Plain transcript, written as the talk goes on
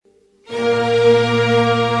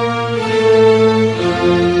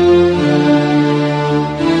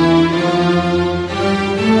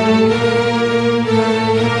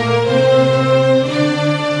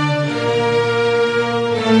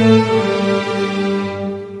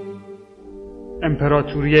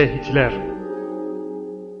امپراتوری هیتلر،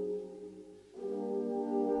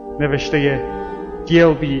 نوشته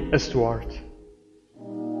گیلبی استوارت،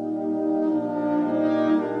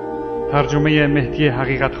 ترجمه مهدی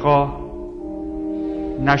حقیقتخواه،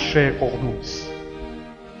 نشر ققنوس،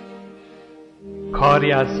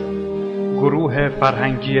 کاری از گروه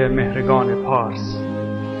فرهنگی مهرگان پارس.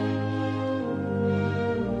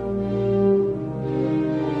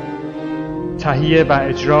 تهیه و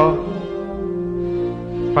اجرا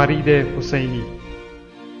فرید حسینی.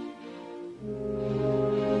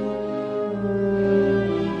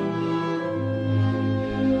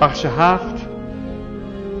 بخش 7.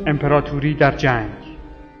 امپراتوری در جنگ.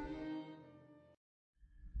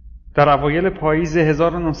 در اوایل پاییز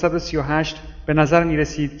 1938 به نظر می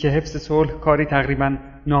رسید که حفظ صلح کاری تقریباً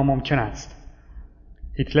ناممکن است.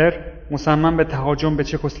 هیتلر مصمم به تهاجم به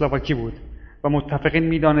چکسلواکی بود و متفقین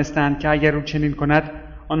می دانستند که اگر او چنین کند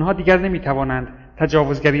آنها دیگر نمی توانند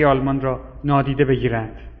تجاوزگری آلمان را نادیده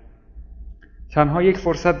بگیرند. تنها یک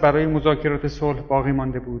فرصت برای مذاکرات صلح باقی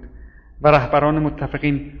مانده بود و رهبران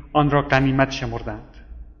متفقین آن را غنیمت شمردند.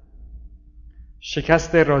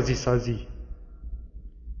 شکست راضی سازی.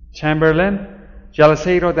 چمبرلین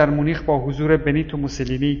جلسه ای را در مونیخ با حضور بنیتو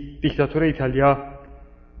موسولینی دیکتاتور ایتالیا،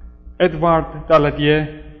 ادوارد دالادیه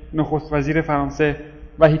نخست وزیر فرانسه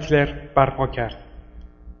و هیتلر برپا کرد.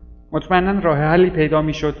 مطمئناً راه حلی پیدا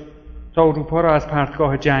میشد تا اروپا را از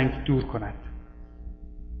پرتگاه جنگ دور کند.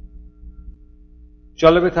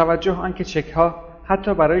 جالب توجه آنکه چک‌ها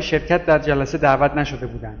حتی برای شرکت در جلسه دعوت نشده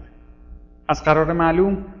بودند. از قرار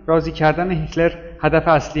معلوم راضی کردن هیتلر هدف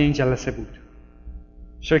اصلی این جلسه بود.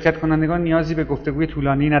 شرکت کنندگان نیازی به گفتگوی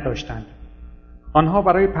طولانی نداشتند. آنها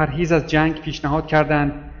برای پرهیز از جنگ پیشنهاد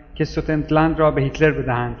کردند که سوتندلند را به هیتلر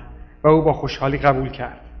بدهند و او با خوشحالی قبول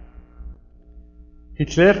کرد.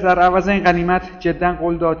 هیتلر در عوض این غنیمت جداً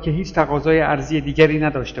قول داد که هیچ تقاضای ارزی دیگری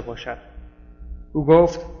نداشته باشد. او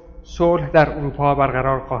گفت صلح در اروپا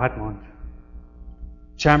برقرار خواهد ماند.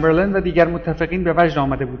 چمبرلین و دیگر متفقین به وجد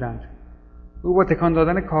آمده بودند. او با تکان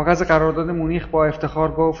دادن کاغذ قرارداد مونیخ با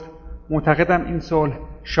افتخار گفت معتقدم این صلح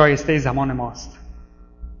شایسته زمان ماست.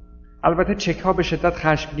 البته چک‌ها به شدت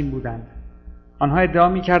خشمگین بودند. آنها ادعا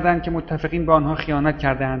می‌کردند که متفقین به آنها خیانت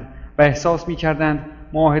کردند و احساس می‌کردند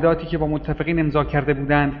معاهداتی که با متفقین امضا کرده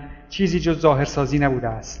بودند چیزی جز ظاهرسازی نبوده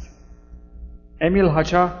است. امیل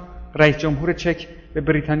هاچا رئیس جمهور چک به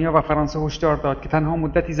بریتانیا و فرانسه هشدار داد که تنها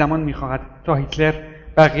مدتی زمان می‌خواهد تا هیتلر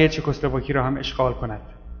بقیه چکسلواکی را هم اشغال کند.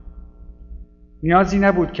 نیازی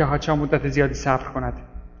نبود که هاچا مدت زیادی صبر کند.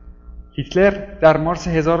 هیتلر در مارس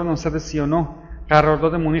 1939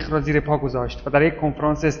 قرارداد مونیخ را زیر پا گذاشت و در یک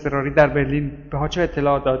کنفرانس اضطراری در برلین به هاچا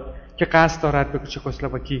اطلاع داد که قصد دارد به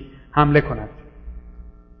چکسلواکی حمله کند.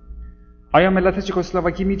 آیا ملت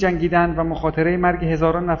چکسلواکی می جنگیدند و مخاطره مرگ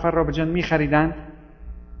هزاران نفر را به جان می خریدند؟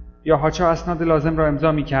 یا هاچا اسناد لازم را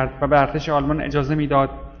امضا می کرد و به ارتش آلمان اجازه می داد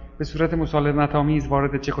به صورت مسالمت‌آمیز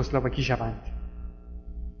وارد چکسلواکی شوند؟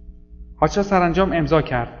 هاچا سرانجام امضا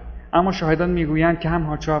کرد، اما شاهدان میگویند که هم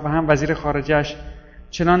هاچا و هم وزیر خارجه‌اش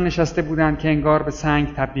چنان نشسته بودند که انگار به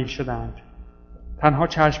سنگ تبدیل شدند. تنها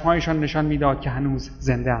چشمهایشان نشان میداد که هنوز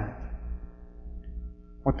زنده اند.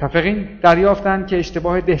 متفقین دریافتند که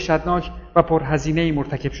اشتباه دهشتناک و پرهزینه‌ای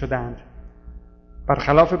مرتکب شدند.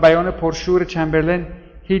 برخلاف بیان پرشور چمبرلین،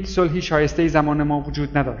 هیچ صلحی شایسته زمان ما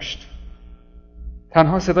وجود نداشت.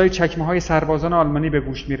 تنها صدای چکمه‌های سربازان آلمانی به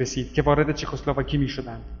گوش می‌رسید که وارد چکسلواکی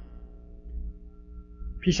می‌شدند.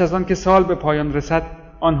 پیش از آن که سال به پایان رسد،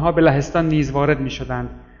 آنها به لهستان نیز وارد می‌شدند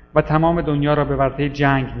و تمام دنیا را به ورطه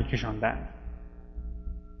جنگ می‌کشاندند.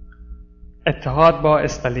 اتحاد با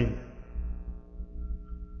استالین.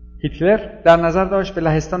 هیتلر در نظر داشت به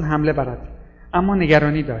لهستان حمله برد، اما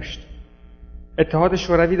نگرانی داشت. اتحاد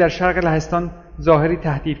شوروی در شرق لهستان ظاهری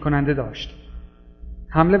تهدید کننده داشت.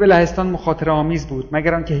 حمله به لهستان مخاطره آمیز بود،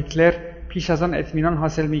 مگر آنکه هیتلر پیش از آن اطمینان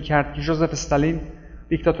حاصل می‌کرد که ژوزف استالین،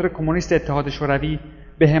 دیکتاتور کمونیست اتحاد شوروی،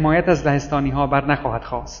 به حمایت از لهستانی‌ها بر نخواهد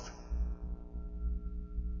خواست.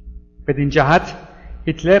 بدین جهت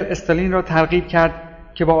هیتلر استالین را ترغیب کرد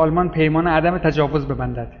که با آلمان پیمان عدم تجاوز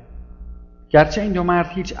ببندد. گرچه این دو مرد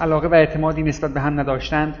هیچ علاقه و اعتمادی نسبت به هم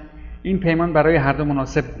نداشتند، این پیمان برای هر دو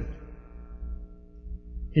مناسب بود.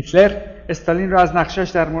 هیتلر استالین را از نقشش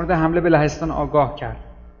در مورد حمله به لهستان آگاه کرد.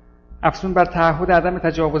 افزون بر تعهد عدم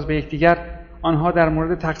تجاوز به یکدیگر، آنها در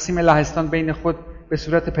مورد تقسیم لهستان بین خود به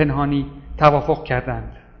صورت پنهانی توافق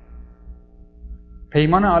کردند.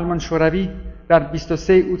 پیمان آلمان شوروی در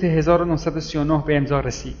 23 اوت 1939 به امضا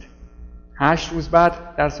رسید. 8 روز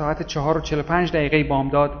بعد در ساعت 4:45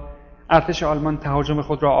 بامداد ارتش آلمان تهاجم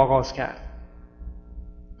خود را آغاز کرد.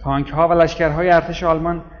 تانک‌ها و لشکرهای ارتش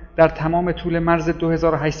آلمان در تمام طول مرز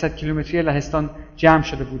 2800 کیلومتری لهستان جمع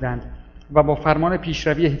شده بودند و با فرمان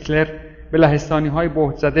پیشروی هیتلر به لهستانی‌های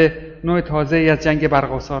بهت زده نوع تازه‌ای از جنگ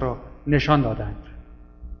برق‌آسا را نشان دادند.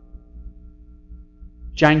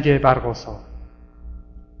 جنگ برق‌آسا.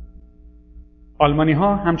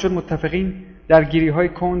 آلمانی‌ها همچون متفقین درگیری‌های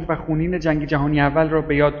کند و خونین جنگ جهانی اول را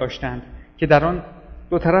به یاد داشتند که در آن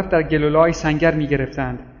دو طرف در گلوله‌های سنگر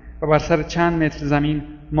می‌گرفتند و بر سر چند متر زمین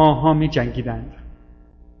ماه‌ها می‌جنگیدند.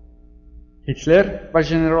 هیتلر و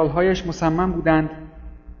ژنرال‌هایش مصمم بودند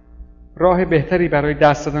راه بهتری برای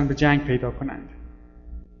دست دادن به جنگ پیدا کنند.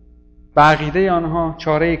 به عقیده آنها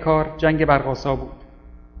چاره کار جنگ برق‌آسا بود.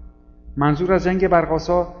 منظور از جنگ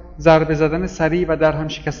برق‌آسا ضربه زدن سریع و در هم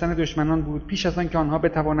شکستن دشمنان بود پیش از آن که آنها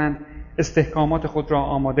بتوانند استحکامات خود را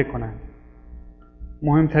آماده کنند.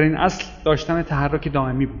 مهمترین اصل داشتن تحرک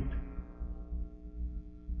دائمی بود.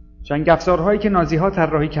 جنگ افزارهایی که نازی‌ها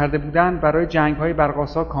طراحی کرده بودند برای جنگ‌های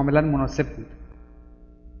برق‌آسا کاملا مناسب بود.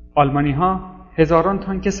 آلمانی‌ها هزاران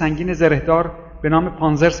تانک سنگین زرهدار به نام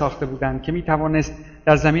پانزر ساخته بودند که می‌توانست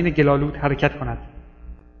در زمین گل‌آلود حرکت کند.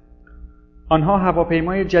 آنها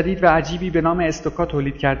هواپیمای جدید و عجیبی به نام استوکا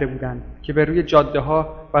تولید کرده بودند که به روی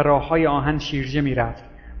جاده‌ها و راه‌های آهن شیرجه می‌رفت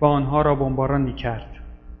و آنها را بمباران می‌کرد.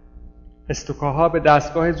 استوکاها به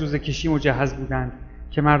دستگاه زوزه‌کشی مجهز بودند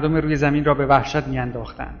که مردم روی زمین را به وحشت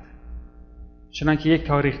می‌انداختند. چنانکه یک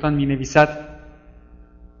تاریخ‌دان می‌نویسد: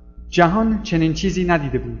 جهان چنین چیزی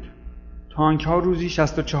ندیده بود. تانک‌ها روزی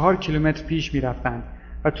 64 کیلومتر پیش می‌رفتند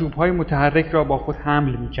و توپ‌های متحرک را با خود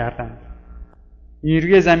حمل می‌کردند.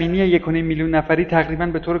 نیروی زمینی 1.5 میلیون نفری تقریباً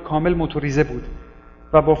به طور کامل موتوریزه بود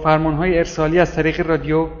و با فرمان‌های ارسالی از طریق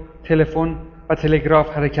رادیو، تلفن و تلگراف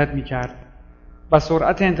حرکت می‌کرد و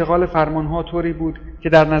سرعت انتقال فرمان‌ها طوری بود که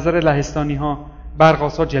در نظر لهستانی‌ها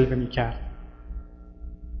برق‌آسا جلوه می‌کرد.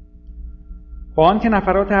 با آنکه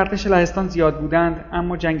نفرات ارتش لهستان زیاد بودند،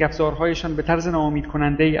 اما جنگ افزارهایشان به طرز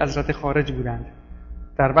ناامیدکننده‌ای از رده خارج بودند.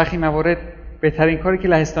 در برخی موارد بهترین کاری که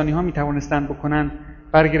لهستانی‌ها می‌توانستند بکنند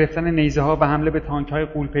برگرفتن نیزه‌ها و حمله به تانک‌های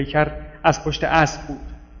غول‌پیکر از پشت اسب بود.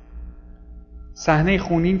 صحنه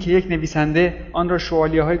خونین که یک نویسنده آن را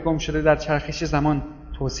شوالیه‌های گم شده در چرخش زمان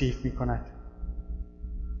توصیف می‌کند.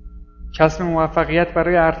 کسب موفقیت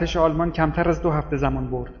برای ارتش آلمان کمتر از 2 هفته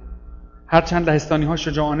زمان برد. هرچند لهستانی‌ها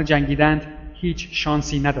شجاعانه جنگیدند، هیچ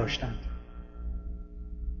شانسی نداشتند.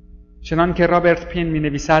 چنانکه رابرت پین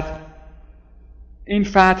می‌نویسد: این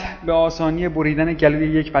فتح به آسانی بریدن گلوی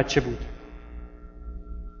یک بچه بود.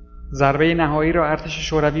 ضربه نهایی را ارتش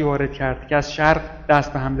شوروی وارد کرد که از شرق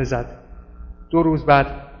دست به حمله زد. 2 روز بعد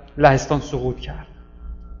لهستان سقوط کرد.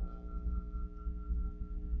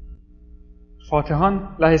 فاتحان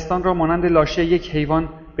لهستان را مانند لاشه یک حیوان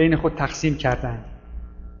بین خود تقسیم کردند.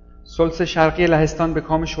 ثلث شرقی لهستان به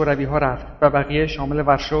کام شوروی‌ها رفت و بقیه شامل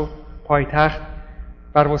ورشو، پایتخت،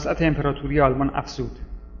 بر وسعت امپراتوری آلمان افزود.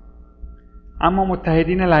 اما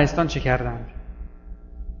متحدین لهستان چه کردند؟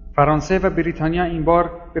 فرانسه و بریتانیا این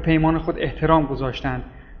بار به پیمان خود احترام گذاشتند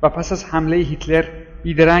و پس از حمله هیتلر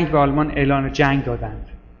بیدرنگ به آلمان اعلان جنگ دادند.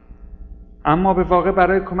 اما به واقع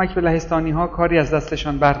برای کمک به لهستانی‌ها کاری از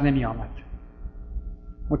دستشان بر نمی آمد.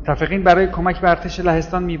 متفقین برای کمک به ارتش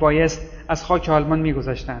لهستان میبایست از خاک آلمان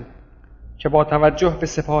میگذشتند که با توجه به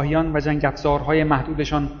سپاهیان و جنگ افزارهای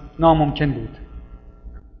محدودشان ناممکن بود.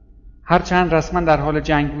 هرچند رسما در حال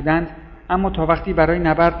جنگ بودند، اما تا وقتی برای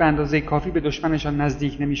نبرد به اندازه کافی به دشمنشان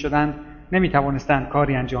نزدیک نمی‌شدند، نمی‌توانستند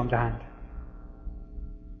کاری انجام دهند.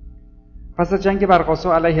 پس از جنگ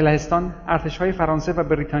برق‌آسا علیه لهستان، ارتش‌های فرانسه و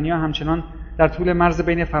بریتانیا همچنان در طول مرز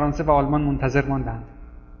بین فرانسه و آلمان منتظر ماندند.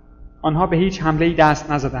 آنها به هیچ حمله‌ای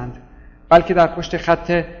دست نزدند، بلکه در پشت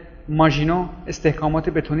خط ماژینو استحکامات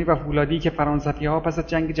بتونی و فولادی که فرانسوی‌ها پس از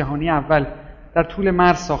جنگ جهانی اول در طول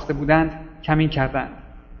مرز ساخته بودند کمین کردند.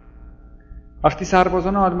 وقتی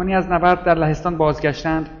سربازان آلمانی از نبرد در لهستان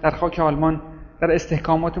بازگشتند، در خاک آلمان در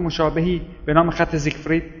استحکامات مشابهی به نام خط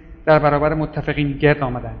زیگفرید در برابر متفقین گرد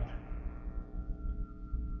آمدند.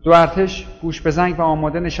 2 ارتش گوش به زنگ و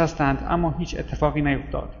آماده نشستند، اما هیچ اتفاقی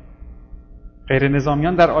نیفتاد. غیر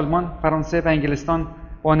نظامیان در آلمان، فرانسه و انگلستان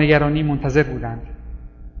با نگرانی منتظر بودند.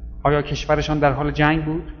 آیا کشورشان در حال جنگ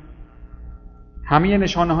بود؟ همه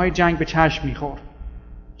نشانه‌های جنگ به چشم می‌خورد.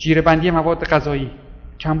 جیره‌بندی مواد غذایی،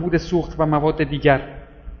 کمبود سوخت و مواد دیگر،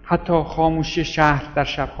 حتی خاموشی شهر در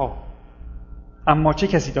شب‌ها. اما چه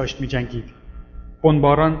کسی داشت می‌جنگید؟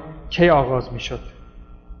 بمباران کی آغاز می‌شد؟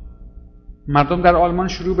 مردم در آلمان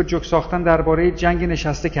شروع به جوک ساختن درباره جنگ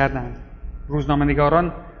نشسته کردند.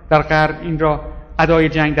 روزنامه‌نگاران در غرب این را ادای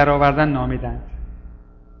جنگ درآوردن نامیدند.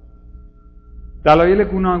 دلایل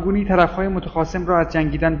گوناگونی طرف‌های متخاصم را از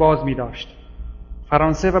جنگیدن باز می‌داشت.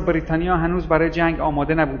 فرانسه و بریتانیا هنوز برای جنگ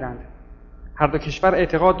آماده نبودند. هر دو کشور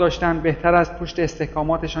اعتقاد داشتند بهتر است پشت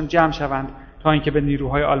استحکاماتشان جمع شوند تا اینکه به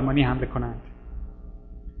نیروهای آلمانی حمله کنند.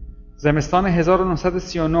 زمستان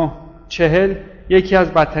 1939 یکی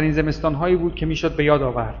از بدترین زمستان‌هایی بود که میشد به یاد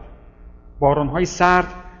آورد. باران‌های سرد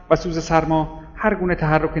و سوز سرما هر گونه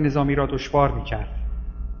تحرک نظامی را دشوار می‌کرد.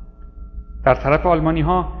 در طرف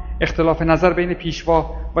آلمانی‌ها اختلاف نظر بین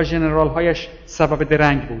پیشوا و ژنرال‌هایش سبب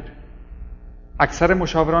درنگ بود. اکثر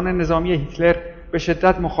مشاوران نظامی هیتلر به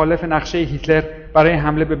شدت مخالف نقشه هیتلر برای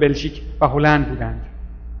حمله به بلژیک و هلند بودند.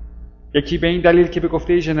 یکی به این دلیل که به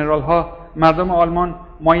گفته ژنرال‌ها مردم آلمان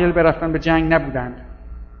مایل به رفتن به جنگ نبودند.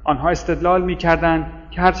 آنها استدلال می‌کردند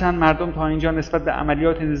که هرچند مردم تا اینجا نسبت به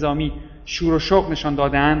عملیات نظامی شور و شوق نشان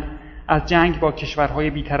داده‌اند، از جنگ با کشورهای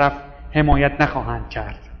بی‌طرف حمایت نخواهند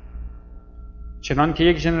کرد. چنان که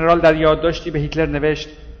یک ژنرال در یادداشتی به هیتلر نوشت: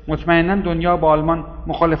 مطمئناً دنیا با آلمان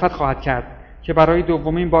مخالفت خواهد کرد که برای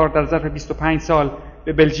دومین بار در ظرف 25 سال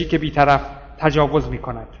به بلژیک بی‌طرف تجاوز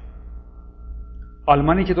می‌کند.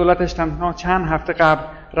 آلمانی که دولتش تنها چند هفته قبل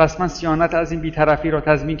رسما صیانت از این بی‌طرفی را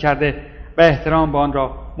تضمین کرده و احترام به آن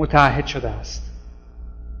را متعهد شده است.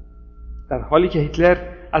 در حالی که هیتلر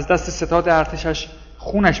از دست ستاد ارتشش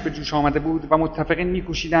خونش به جوش آمده بود و متفقین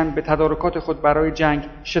می‌کوشیدند به تدارکات خود برای جنگ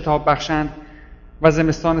شتاب بخشند و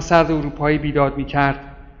زمستان سرد اروپایی بیداد می‌کرد،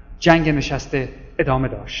 جنگ نشسته ادامه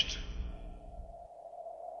داشت.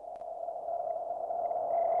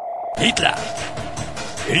 هیتلر،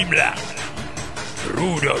 هیملر،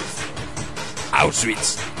 رودولف،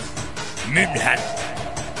 آوشویتز، مونهن،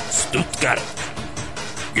 استوتگارت،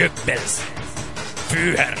 گوبلز،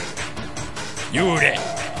 فوهر، یوره،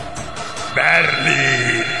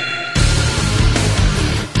 برلین.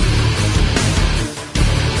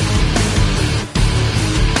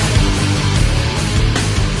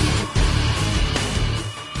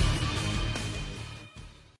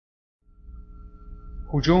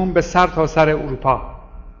 هجوم به سر تا سر اروپا.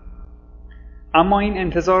 اما این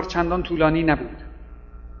انتظار چندان طولانی نبود.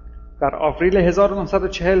 در آوریل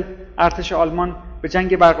 1940 ارتش آلمان به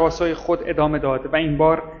جنگ برق‌آسای خود ادامه داد و این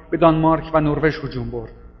بار به دانمارک و نروژ هجوم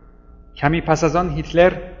برد. کمی پس از آن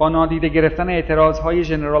هیتلر با نادیده گرفتن اعتراضهای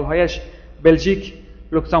ژنرال‌هایش بلژیک،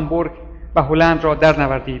 لوکزامبورگ و هلند را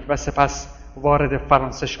درنوردید و سپس وارد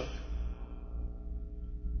فرانسه شد.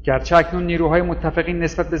 گرچه اکنون نیروهای متفقین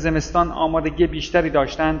نسبت به زمستان آمادگی بیشتری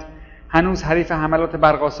داشتند، هنوز حریف حملات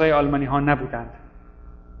برق‌آسای آلمانی‌ها نبودند.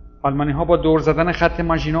 آلمانی‌ها با دور زدن خط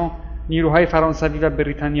ماژینو نیروهای فرانسوی و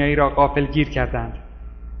بریتانیایی را غافلگیر کردند.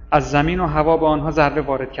 از زمین و هوا به آنها ضربه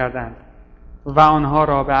وارد کردند و آنها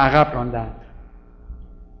را به عقب راندند.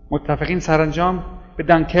 متفقین سرانجام به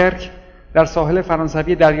دانکرک در ساحل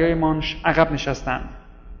فرانسوی دریای مانش عقب نشستند.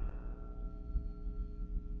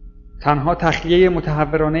 تنها تخلیه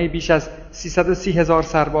متهورانه بیش از 330,000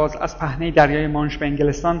 سرباز از پهنه دریای مانش به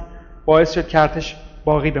انگلستان باعث شد که ارتش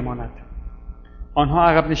باقی بماند. آنها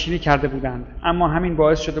عقب نشینی کرده بودند، اما همین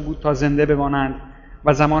باعث شده بود تا زنده بمانند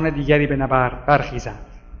و زمان دیگری به نبرد برخیزند.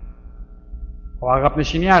 با عقب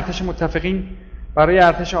نشینی ارتش متفقین برای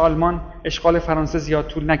ارتش آلمان اشغال فرانسه زیاد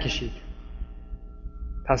طول نکشید.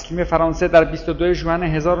 تسلیم فرانسه در 22 ژوئن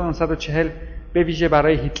 1940 به ویژه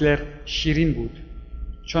برای هیتلر شیرین بود،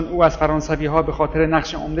 چون او از فرانسوی‌ها به خاطر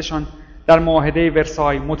نقش عمده‌شان در معاهده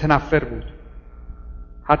ورسای متنفر بود.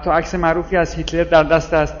 حتی عکس معروفی از هیتلر در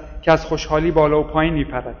دست است که از خوشحالی بالا و پایین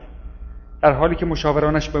می‌پرد، در حالی که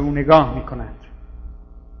مشاورانش به او نگاه می‌کنند.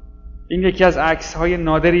 این یکی از عکس‌های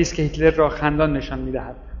نادری است که هیتلر را خندان نشان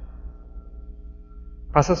می‌دهد.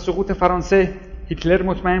 پس از سقوط فرانسه، هیتلر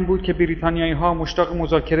مطمئن بود که بریتانیایی‌ها مشتاق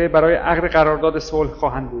مذاکره برای عقد قرارداد صلح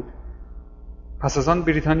خواهند بود. پس از آن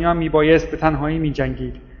بریتانیا میبایست به تنهایی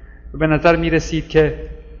می‌جنگید و به نظر می‌رسید که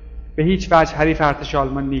به هیچ وجه حریف ارتش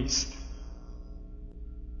آلمان نیست.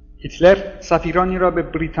 هیتلر سفیرانی را به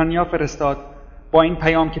بریتانیا فرستاد با این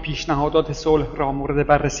پیام که پیشنهادات صلح را مورد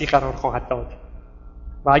بررسی قرار خواهد داد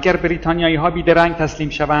و اگر بریتانیایی‌ها بیدرنگ تسلیم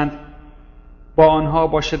شوند، با آنها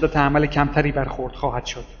با شدت عمل کمتری برخورد خواهد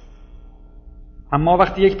شد. اما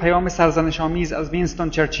وقتی یک پیام سرزنش‌آمیز از وینستون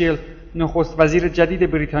چرچیل، نخست وزیر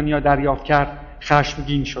جدید بریتانیا، دریافت کرد،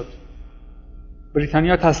 خشمگین شد.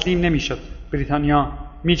 بریتانیا تسلیم نمی‌شد، بریتانیا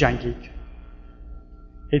می‌جنگید.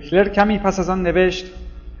 هیتلر کمی پس از آن نوشت: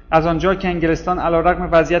 از آنجا که انگلستان علیرغم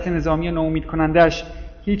وضعیت نظامی ناامید کننده‌اش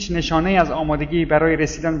هیچ نشانه‌ای از آمادگی برای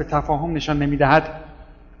رسیدن به تفاهم نشان نمی‌دهد،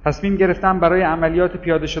 تصمیم گرفتم برای عملیات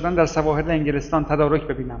پیاده شدن در سواحل انگلستان تدارک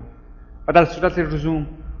ببینم و در صورت لزوم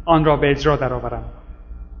آن را به اجرا درآورم.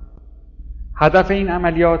 هدف این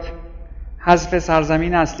عملیات حذف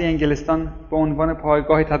سرزمین اصلی انگلستان به عنوان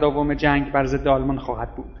پایگاه تداوم جنگ بر ضد آلمان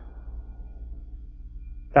خواهد بود.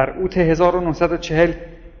 در اوت 1940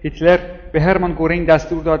 هیتلر به هرمان گورینگ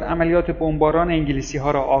دستور داد عملیات بمباران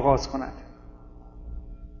انگلیسی‌ها را آغاز کند.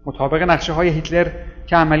 مطابق نقشه‌های هیتلر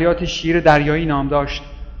که عملیات شیر دریایی نام داشت،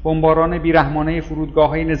 بمباران بیرحمانه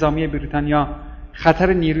فرودگاه‌های نظامی بریتانیا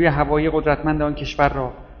خطر نیروی هوایی قدرتمند آن کشور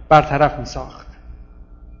را برطرف می‌ساخت.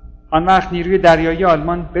 آن وقت نیروی دریایی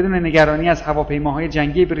آلمان بدون نگرانی از هواپیماهای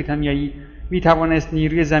جنگی بریتانیایی می‌توانست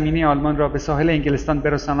نیروی زمینی آلمان را به ساحل انگلستان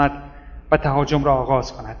برساند و تهاجم را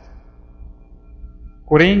آغاز کند.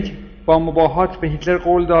 گورینگ با مباهات به هیتلر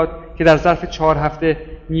قول داد که در ظرف 4 هفته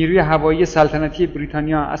نیروی هوایی سلطنتی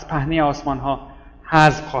بریتانیا از پهنه آسمان‌ها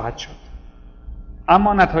حذف خواهد شد.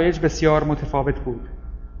 اما نتایج بسیار متفاوت بود،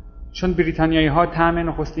 چون بریتانیایی‌ها طعم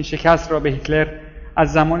نخستین شکست را به هیتلر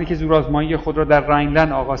از زمانی که زورآزمایی خود را در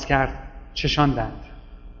راینلند آغاز کرد چشاندند.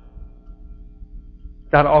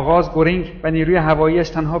 در آغاز گورینگ و نیروی هواییش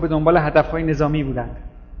تنها به دنبال هدف‌های نظامی بودند.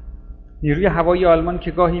 نیروی هوایی آلمان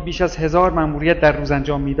که گاهی بیش از 1000 مأموریت در روز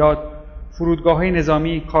انجام میداد، فرودگاه‌های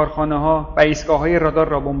نظامی، کارخانه‌ها و ایستگاه‌های رادار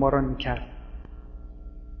را بمباران می‌کرد.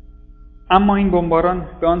 اما این بمباران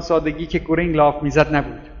به آن سادگی که گورینگ لاف می‌زد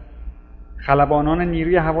نبود. خلبانان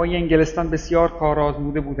نیروی هوایی انگلستان بسیار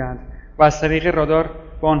کارآزموده بودند و از طریق رادار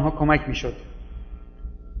به آنها کمک می‌شد.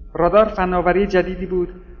 رادار فناوری جدیدی بود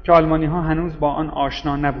که آلمانی‌ها هنوز با آن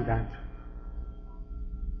آشنا نبودند.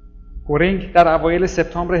 گورینگ در اوایل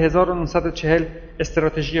سپتامبر 1940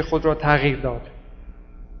 استراتژی خود را تغییر داد.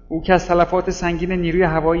 او که از تلفات سنگین نیروی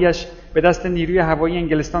هواییش به دست نیروی هوایی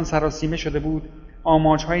انگلستان سراسیمه شده بود،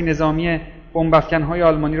 آماج‌های نظامی بمب‌افکن‌های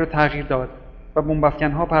آلمانی را تغییر داد و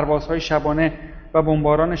بمب‌افکن‌ها پروازهای شبانه و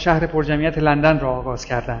بمباران شهر پرجمعیت لندن را آغاز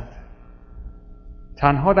کردند.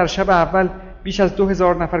 تنها در شب اول بیش از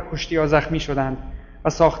 2000 نفر کشته یا زخمی شدند و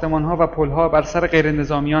ساختمان‌ها و پل‌ها بر سر غیر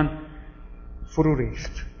نظامیان فرو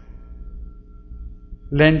ریخت.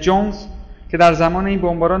 لند جونز که در زمان این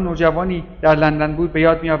بمباران نوجوانی در لندن بود به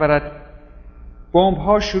یاد می‌آورد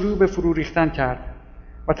بمب‌ها شروع به فرو ریختن کرد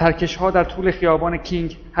و ترکش‌ها در طول خیابان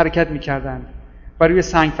کینگ حرکت می‌کردند و روی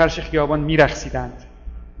سنگفرش خیابان می‌رقصیدند.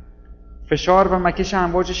 فشار و مکش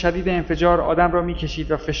امواج شدید انفجار آدم را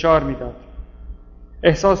می‌کشید و فشار می‌داد.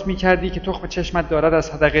 احساس می‌کردی که تخم چشمت دارد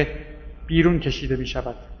از حدقه بیرون کشیده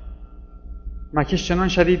می‌شود. مکش چنان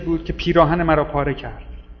شدید بود که پیراهن مرا پاره کرد.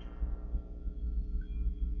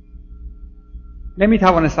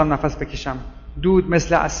 نمی‌توانستم نفس بکشم. دود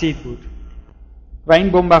مثل اسید بود و این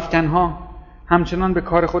بمب‌افکن‌ها همچنان به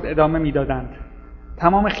کار خود ادامه می‌دادند.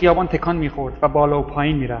 تمام خیابان تکان می‌خورد و بالا و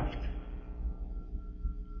پایین می‌رفت.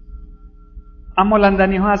 اما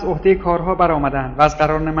لندنی‌ها از عهده کارها برآمدند و از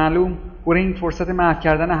قرار معلوم گورینگ فرصت محو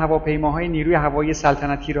کردن هواپیماهای نیروی هوایی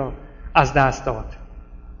سلطنتی را از دست داد.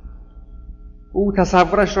 او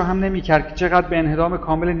تصورش را هم نمی‌کرد که چقدر به انهدام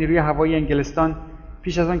کامل نیروی هوایی انگلستان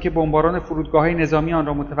پیش از آن که بمباران فرودگاه‌های نظامی آن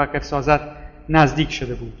را متوقف سازد نزدیک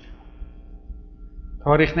شده بود.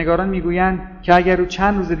 تاریخ‌نگاران می‌گویند که اگر او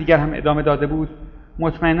چند روز دیگر هم ادامه داده بود،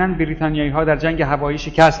 مطمئناً بریتانیایی‌ها در جنگ هوایی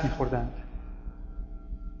شکست می‌خوردند.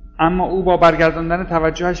 اما او با برگرداندن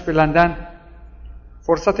توجهش به لندن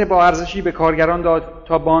فرصت با ارزشی به کارگران داد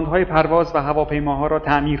تا باندهای پرواز و هواپیماها را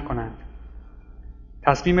تعمیر کنند.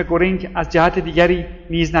 تصمیم گورینگ از جهت دیگری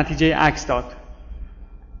نیز نتیجه عکس داد.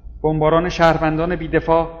 بمباران شهروندان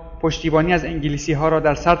بی‌دفاع پشتیبانی از انگلیسی‌ها را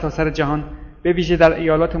در سرتاسر جهان به ویژه در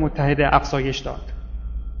ایالات متحده افزایش داد.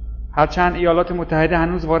 هرچند ایالات متحده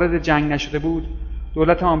هنوز وارد جنگ نشده بود،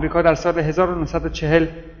 دولت آمریکا در سال 1940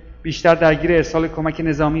 بیشتر درگیر ارسال کمک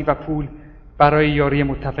نظامی و پول برای یاری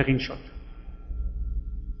متفقین شد.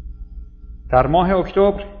 در ماه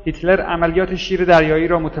اکتبر هیتلر عملیات شیر دریایی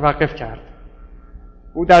را متوقف کرد.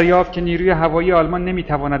 او دریافت که نیروی هوایی آلمان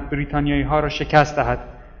نمی‌تواند بریتانیایی‌ها را شکست دهد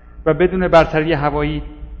و بدون برتری هوایی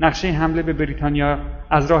نقشه حمله به بریتانیا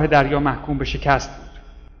از راه دریا محکوم به شکست بود.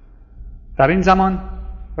 در این زمان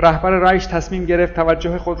رهبر رایش تصمیم گرفت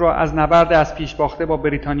توجه خود را از نبرد از پیش باخته با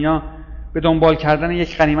بریتانیا به دنبال کردن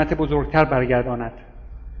یک غنیمت بزرگتر برگرداند.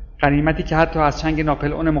 غنیمتی که حتی از چنگ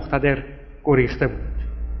ناپلئون مقتدر گریخته بود.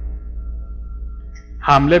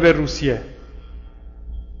 حمله به روسیه.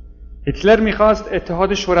 هیتلر می‌خواست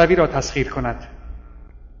اتحاد شوروی را تسخیر کند.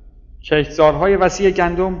 کشتزارهای وسیع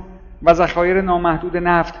گندم و ذخایر نامحدود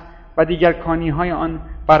نفت و دیگر کانیهای آن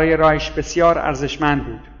برای رایش بسیار ارزشمند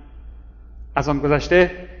بود. از آن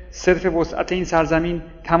گذشته صرف وسعت این سرزمین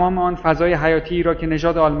تمام آن فضای حیاتی را که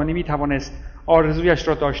نژاد آلمانی می‌توانست آرزویش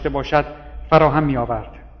را داشته باشد فراهم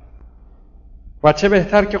می‌آورد. و چه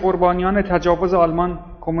بهتر که قربانیان تجاوز آلمان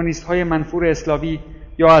کمونیست‌های منفور اسلاوی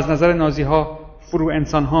یا از نظر نازی‌ها فرو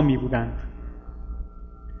انسان‌ها می‌بودند.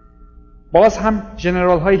 باز هم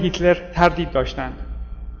ژنرال‌های هیتلر تردید داشتند.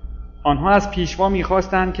 آنها از پیشوا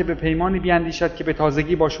می‌خواستند که به پیمانی بیاندیشد که به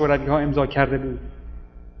تازگی با شوروی‌ها امضا کرده بود.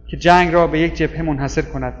 که جنگ را به یک جبهه منحصر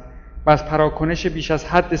کند و از پراکنش بیش از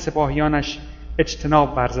حد سپاهیانش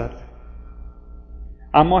اجتناب ورزد.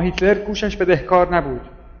 اما هیتلر گوشش بدهکار نبود.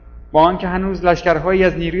 با آنکه هنوز لشکرهایی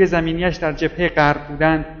از نیروی زمینیش در جبهه غرب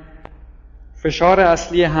بودند، فشار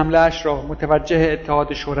اصلی حمله اش را متوجه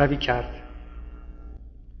اتحاد شوروی کرد.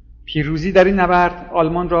 پیروزی در این نبرد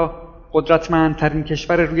آلمان را قدرتمندترین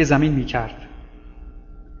کشور روی زمین می کرد.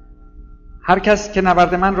 هر کس که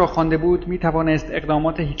نبرد من را خوانده بود می توانست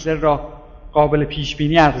اقدامات هیتلر را قابل پیش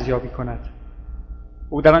بینی ارزیابی کند.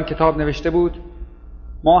 او در آن کتاب نوشته بود: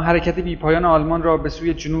 ما حرکت بی‌پایان آلمان را به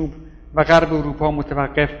سوی جنوب و غرب اروپا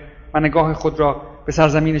متوقف و نگاه خود را به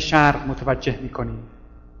سرزمین شرق متوجه می کنیم.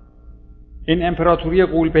 این امپراتوری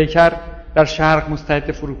غول‌پیکر در شرق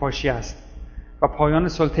مستعد فروپاشی است و پایان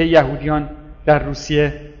سلطه یهودیان در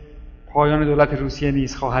روسیه پایان دولت روسیه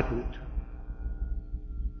نیز خواهد بود.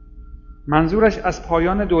 منظورش از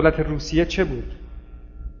پایان دولت روسیه چه بود؟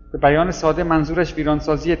 به بیان ساده منظورش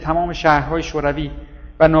ویرانسازی تمام شهرهای شوروی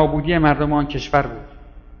و نابودی مردم آن کشور بود.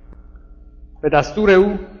 به دستور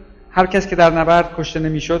او هر کس که در نبرد کشته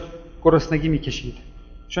نمیشد گرسنگی میکشید،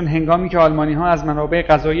 چون هنگامی که آلمانی‌ها از منابع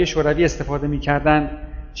غذایی شوروی استفاده میکردند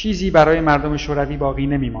چیزی برای مردم شوروی باقی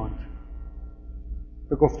نمیماند.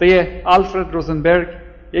 به گفته آلفرد روزنبرگ،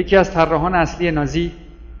 یکی از طراحان اصلی نازی،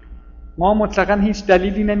 ما مطلقاً هیچ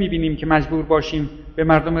دلیلی نمی‌بینیم که مجبور باشیم به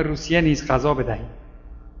مردم روسیه نیز غذا بدهیم.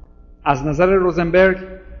 از نظر روزنبرگ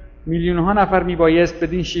میلیون‌ها نفر میبایست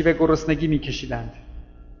بدین شیوه گرسنگی میکشیدند.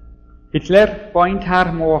 هیتلر با این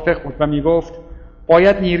طرح موافق بود و میگفت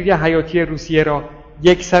باید نیروی حیاتی روسیه را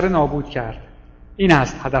یکسره نابود کرد. این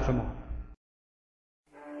است هدف ما.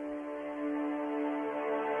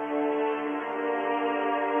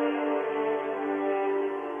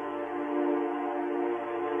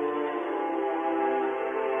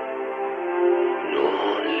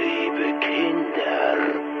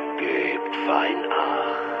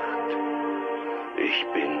 Ich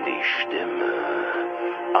bin die Stimme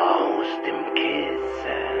aus dem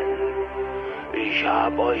Kissen. Ich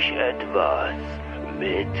hab euch etwas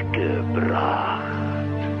mitgebracht.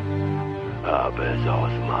 Hab es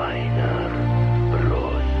aus meiner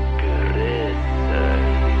Brust gerissen.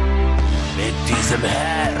 Mit diesem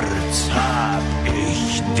Herz hab ich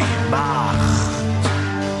die Macht,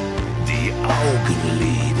 die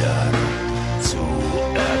Augenlider zu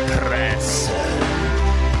erpressen.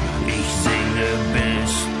 Ich singe,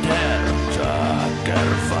 bis der Tag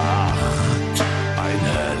erwacht, ein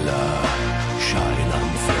heller Schein am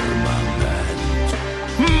Firmament.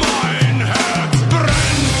 Mein Herz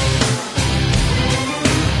brennt!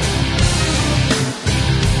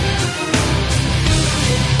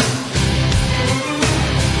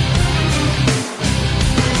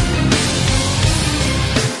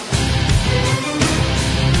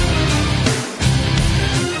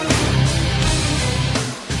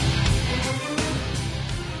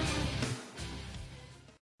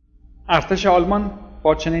 ارتش آلمان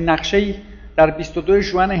با چنین نقشه‌ای در 22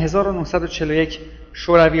 ژوئن 1941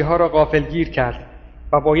 شوروی‌ها را غافلگیر کرد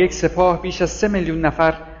و با یک سپاه بیش از 3 میلیون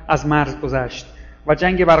نفر از مرز گذشت و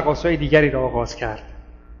جنگ برق‌آسای دیگری را آغاز کرد.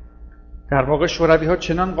 در واقع شوروی‌ها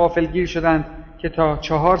چنان غافلگیر شدند که تا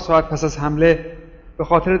 4 ساعت پس از حمله به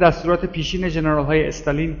خاطر دستورات پیشین ژنرال‌های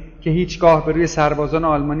استالین که هیچگاه به روی سربازان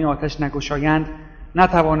آلمانی آتش نگشایند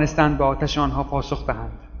نتوانستند به آتش آنها پاسخ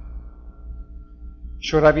دهند.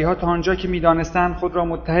 شوروی‌ها تا آنجا که می‌دانستند خود را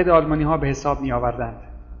متحد آلمانی‌ها به حساب می‌آوردند.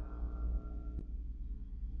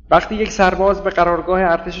 وقتی یک سرباز به قرارگاه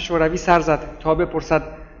ارتش شوروی سر زد تا بپرسد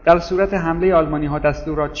در صورت حمله آلمانی‌ها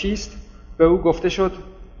دستورات چیست، به او گفته شد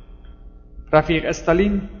رفیق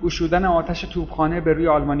استالین گشودن آتش توپخانه به روی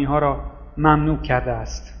آلمانی‌ها را ممنوع کرده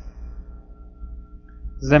است.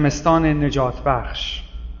 زمستان نجات بخش.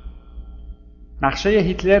 نقشه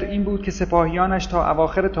هیتلر این بود که سپاهیانش تا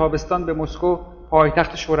اواخر تابستان به مسکو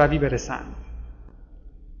پایتخت شوروی برسند.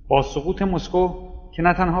 با سقوط مسکو که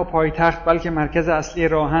نه تنها پایتخت بلکه مرکز اصلی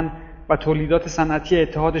راهن و تولیدات صنعتی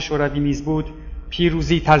اتحاد شوروی نیز بود،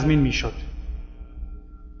 پیروزی تضمین میشد.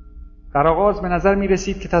 در آغاز به نظر می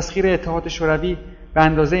رسید که تسخیر اتحاد شوروی به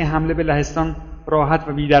اندازه حمله به لهستان راحت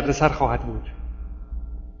و بی دردسر خواهد بود.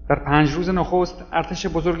 در 5 روز نخست ارتش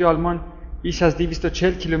بزرگ آلمان بیش از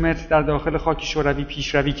 240 کیلومتر در داخل خاک شوروی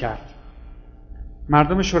پیشروی کرد.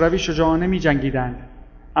 مردم شوروی شجاعانه می جنگیدند،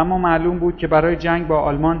 اما معلوم بود که برای جنگ با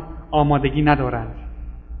آلمان آمادگی ندارند.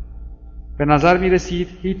 به نظر می رسید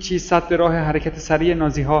هیچ چیز سد راه حرکت سریع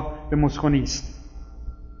نازیها به مسکو نیست.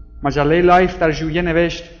 مجله لایف در ژوئیه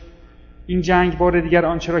نوشت این جنگ بار دیگر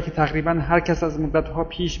آنچه را که تقریباً هر کس از مدتها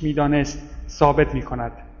پیش می دانست ثابت می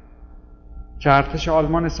کند. که ارتش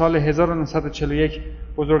آلمان سال 1941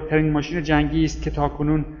 بزرگترین ماشین جنگی است که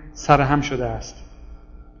تاکنون سرهم شده است.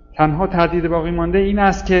 تنها تردید باقی مانده این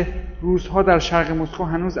است که روس‌ها در شرق مسکو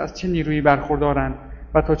هنوز از چه نیرویی برخوردارند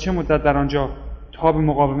و تا چه مدت در آنجا تاب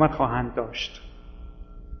مقاومت خواهند داشت.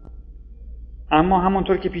 اما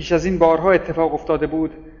همانطور که پیش از این بارها اتفاق افتاده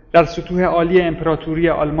بود، در سطوح عالی امپراتوری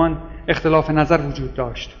آلمان اختلاف نظر وجود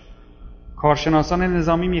داشت. کارشناسان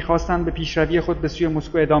نظامی می‌خواستند به پیشروی خود به سوی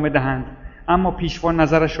مسکو ادامه دهند، اما پیشوا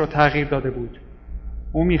نظرش را تغییر داده بود.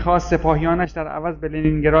 او می‌خواست سپاهیانش در عوض به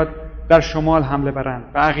لنینگراد در شمال حمله برند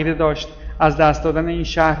و عقیده داشت از دست دادن این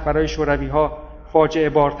شهر برای شوروی‌ها فاجعه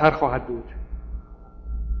بارتر خواهد بود.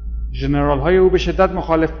 ژنرال‌های او به شدت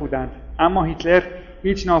مخالف بودند، اما هیتلر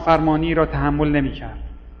هیچ نافرمانی را تحمل نمی‌کرد.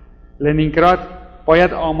 لنینگراد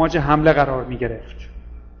باید آماج حمله قرار می‌گرفت.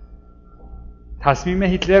 تصمیم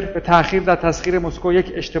هیتلر به تأخیر در تسخیر مسکو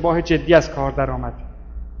یک اشتباه جدی از کار درآمد.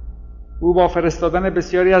 او با فرستادن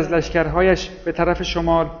بسیاری از لشکرهایش به طرف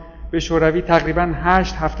شمال به شوروی تقریباً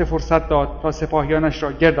 8 هفته فرصت داد تا سپاهیانش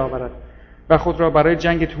را گرد آورد و خود را برای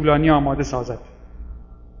جنگ طولانی آماده سازد.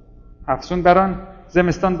 افزون بر آن،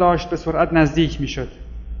 زمستان داشت به سرعت نزدیک می‌شد.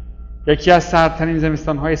 یکی از سردترین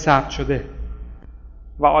زمستان‌های ثبت شده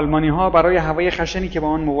و آلمانی‌ها برای هوای خشنی که با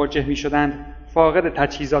آن مواجه می‌شدند فاقد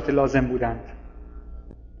تجهیزات لازم بودند.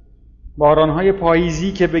 باران‌های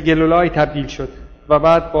پاییزی که به گلولای تبدیل شد و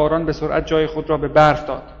بعد باران به سرعت جای خود را به برف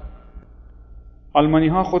داد.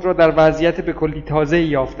 آلمانی‌ها خود را در وضعیت به کلی تازه‌ای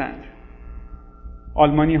یافتند.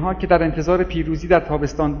 آلمانی‌ها که در انتظار پیروزی در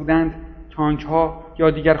تابستان بودند، تانک‌ها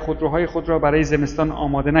یا دیگر خودروهای خود را برای زمستان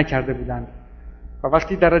آماده نکرده بودند و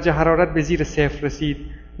وقتی درجه حرارت به زیر صفر رسید،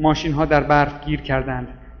 ماشین‌ها در برف گیر کردند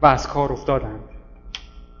و از کار افتادند.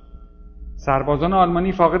 سربازان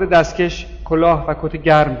آلمانی فاقد دستکش، کلاه و کت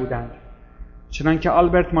گرم بودند. چنانکه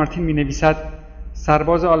آلبرت مارتین می‌نویسد،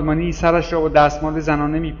 سرباز آلمانی سرش را با دستمال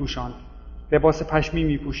زنانه می‌پوشاند، لباس پشمی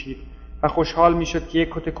می‌پوشید و خوشحال می‌شد که یک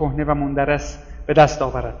کت کهنه و مندرس به دست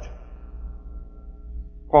آورد.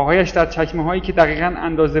 پاهایش در چکمه‌هایی که دقیقاً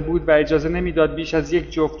اندازه بود و اجازه نمی‌داد بیش از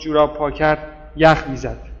یک جفت جوراب پا کرد، یخ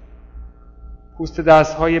می‌زد. پوست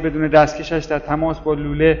دست‌های بدون دستکشش در تماس با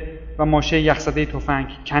لوله و ماشه یخزده تفنگ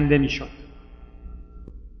کنده می‌شد.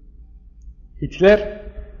 هیتلر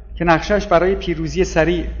که نقشش برای پیروزی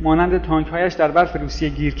سریع مانند تانک‌هایش در برف روسیه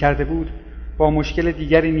گیر کرده بود، با مشکل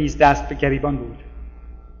دیگری نیز دست به گریبان بود.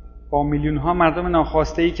 با میلیون‌ها مردم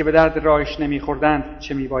ناخوastه‌ای که به درد راهش نمی‌خوردند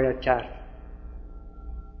چه می‌باید کرد؟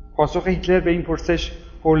 پاسخ هیتلر به این پرسش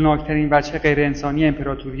هولناکترین وجه غیر انسانی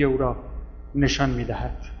امپراتوری او را نشان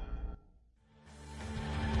می‌دهد.